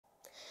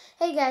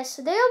Hey guys,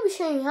 today I'll be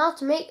showing you how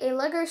to make a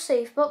Lego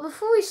safe, but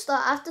before we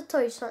start I have to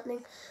tell you something.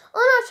 On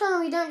our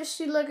channel we don't just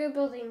do Lego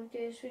building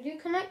videos, we do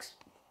Connect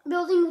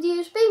building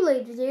videos,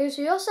 Beyblade videos.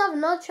 We also have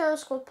another channel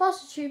called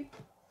Parsatube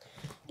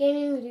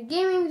Gaming. We do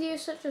gaming videos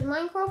such as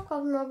Minecraft,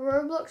 Carbon Rubber,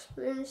 Roblox,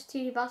 Bloons,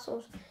 TD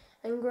Battles,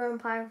 and Grow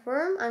Empire of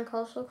Rome, and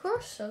Castle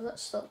Cross. So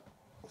let's start.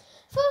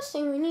 First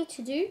thing we need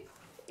to do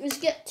is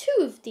get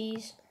two of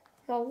these.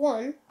 Well,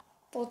 one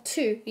or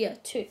two, yeah,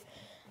 two.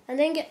 And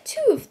then get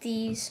two of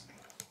these.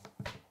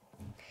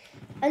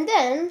 And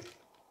then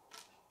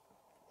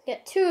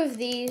get two of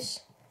these,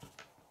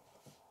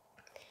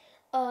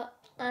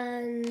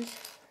 and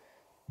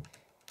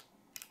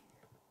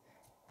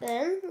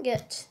then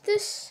get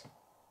this.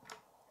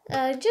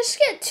 Just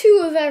get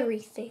two of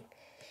everything.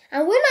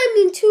 And when I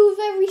mean two of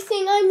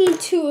everything, I mean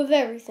two of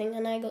everything.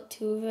 And I got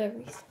two of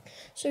everything.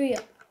 So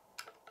yeah.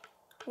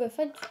 If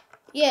I did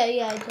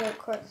it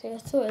correctly. I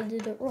thought I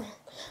did it wrong.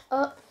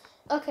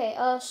 Okay,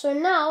 so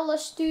now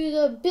let's do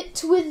the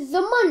bit with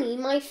the money,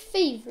 my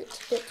favourite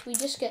bit. We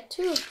just get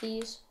two of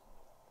these.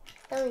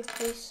 We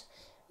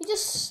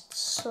just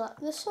slap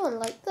this on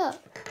like that.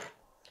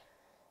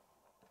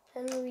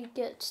 And we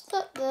get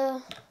that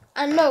there.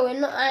 And no,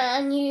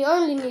 and you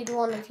only need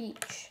one of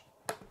each.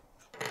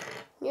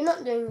 You're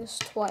not doing this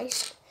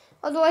twice.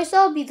 Otherwise,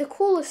 that'll be the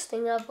coolest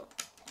thing ever.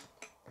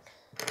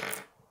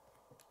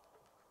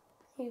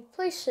 You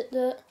place it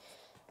there.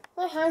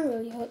 My hand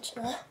really hurts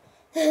now.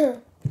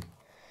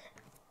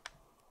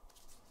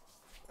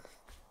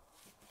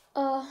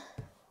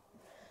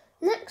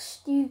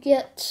 Next you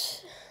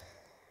get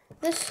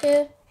this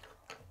here.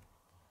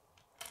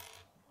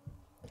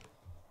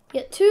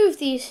 Get two of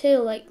these here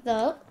like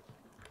that.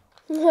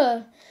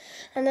 And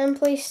then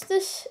place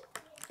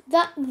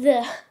that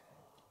there.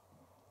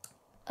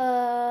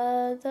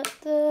 That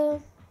there.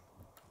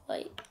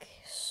 Like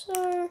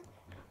so.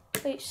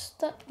 Place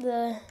that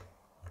there.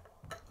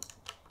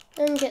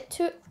 And get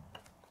two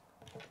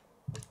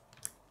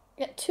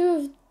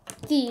of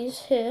these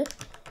here.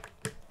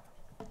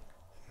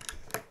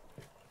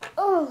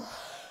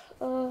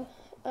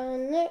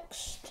 And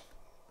next,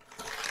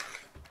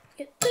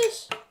 get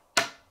this.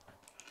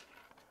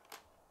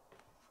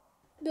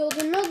 Build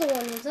another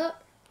one of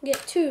that.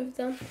 Get two of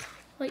them,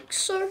 like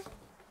so.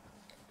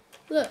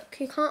 Look,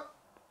 you can't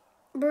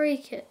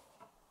break it.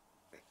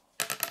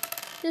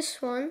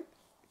 This one,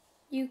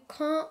 you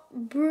can't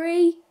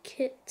break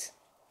it.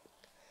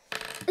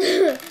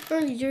 I'm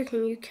only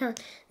joking, you can.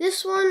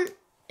 This one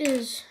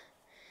is...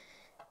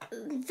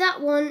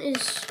 That one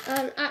is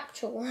an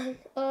actual one.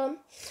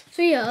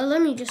 So yeah,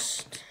 let me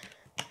just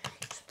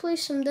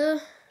place them there.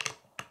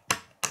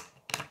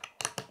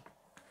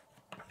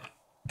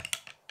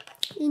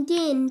 And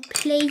then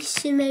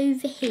place them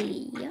over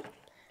here.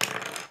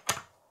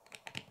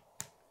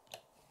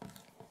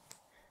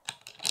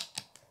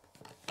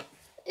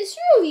 It's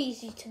really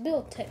easy to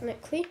build,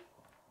 technically.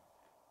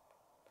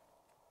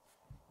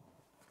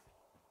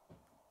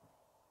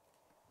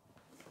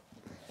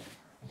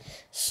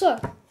 So,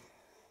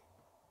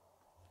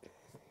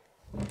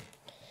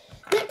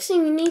 next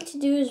thing we need to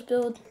do is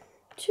build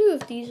two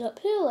of these up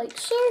here, like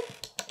so.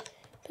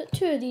 Put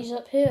two of these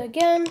up here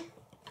again.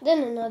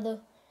 Then another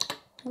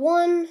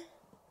one,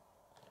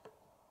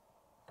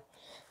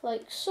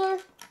 like so.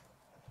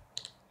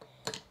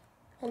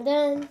 And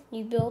then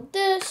you build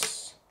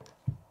this.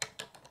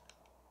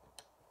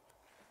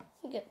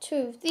 You get two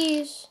of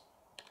these.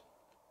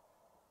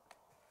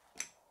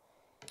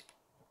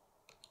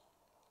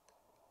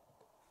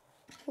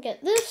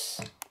 Get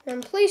this,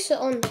 and place it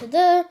onto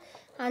there.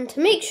 And to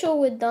make sure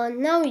we're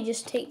done, now we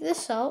just take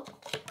this out.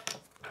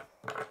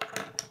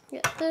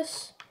 Get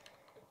this,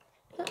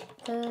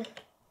 there,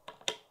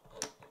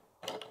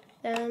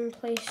 then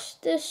place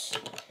this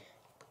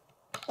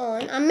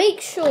on, and make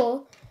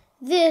sure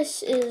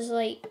this is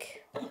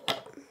like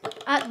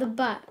at the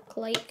back,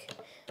 like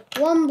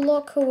one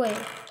block away.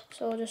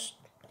 So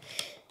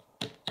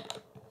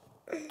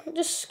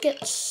just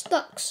get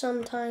stuck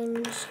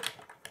sometimes.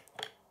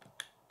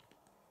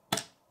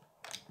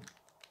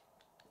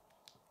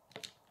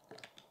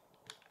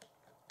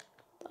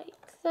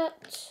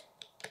 That,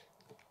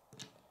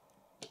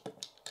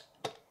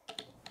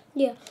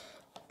 yeah.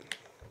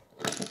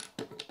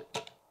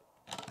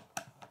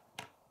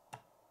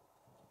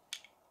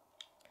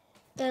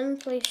 Then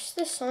place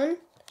this on.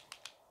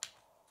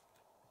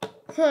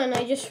 And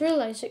I just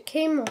realized it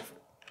came off.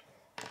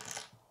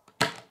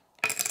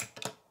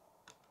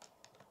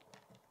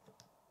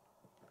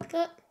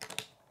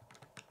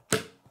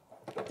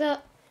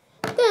 That.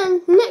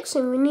 Then next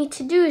thing we need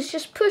to do is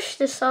just push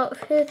this out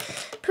here.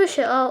 Push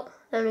it out.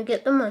 Then we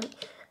get the money.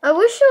 I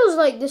wish it was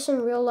like this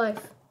in real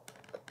life.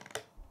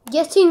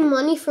 Getting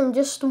money from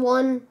just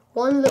one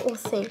little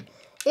thing.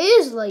 It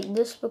is like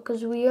this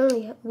because we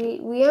only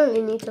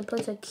need to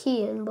put a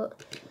key in. But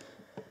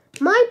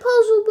my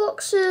puzzle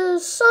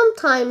boxes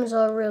sometimes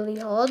are really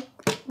hard,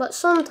 but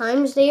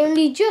sometimes they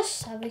only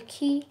just have a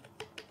key.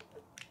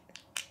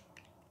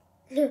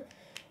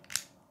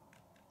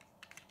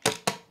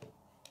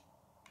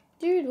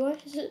 Dude, why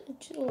is it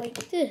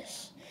like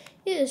this?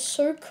 It is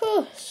so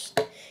cursed.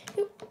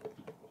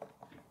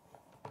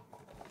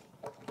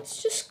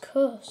 It's just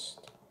cursed.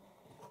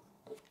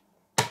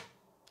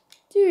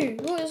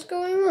 Dude, what is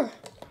going on?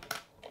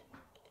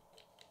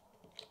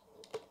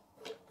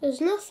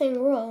 There's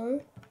nothing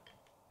wrong.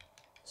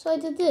 So I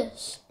did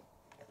this.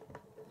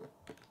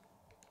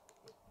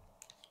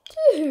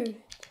 Dude,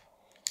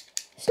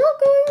 it's not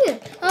going in.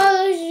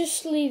 Oh, let's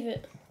just leave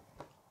it.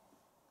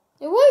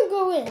 It won't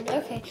go in.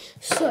 Okay,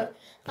 so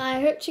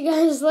I hope you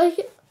guys like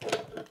it.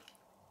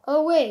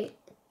 Oh wait,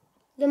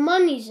 the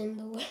money's in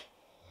the way.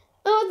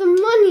 Oh, the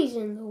money's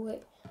in the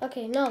way.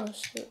 Okay, now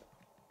let's do it.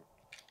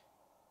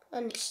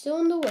 And it's still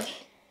in the way.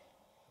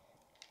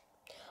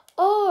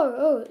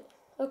 Oh,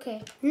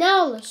 okay.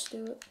 Now let's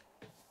do it.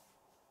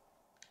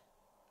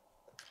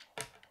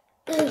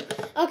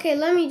 Okay,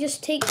 let me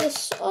just take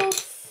this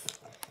off.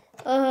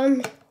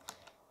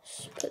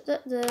 Just put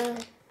that there.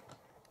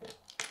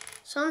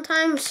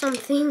 Sometimes some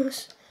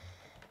things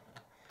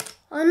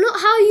are not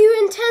how you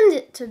intend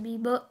it to be,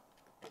 but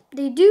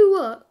they do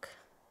work.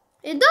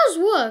 It does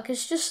work.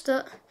 It's just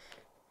that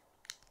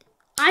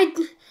I'm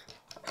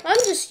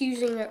just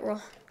using it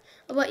wrong.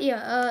 But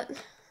yeah,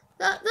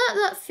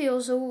 that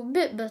feels a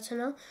bit better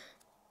now.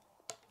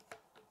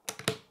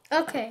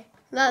 Okay,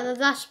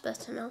 that's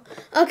better now.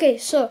 Okay,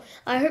 so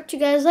I hope you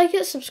guys like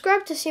it.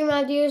 Subscribe to see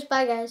my videos.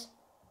 Bye, guys.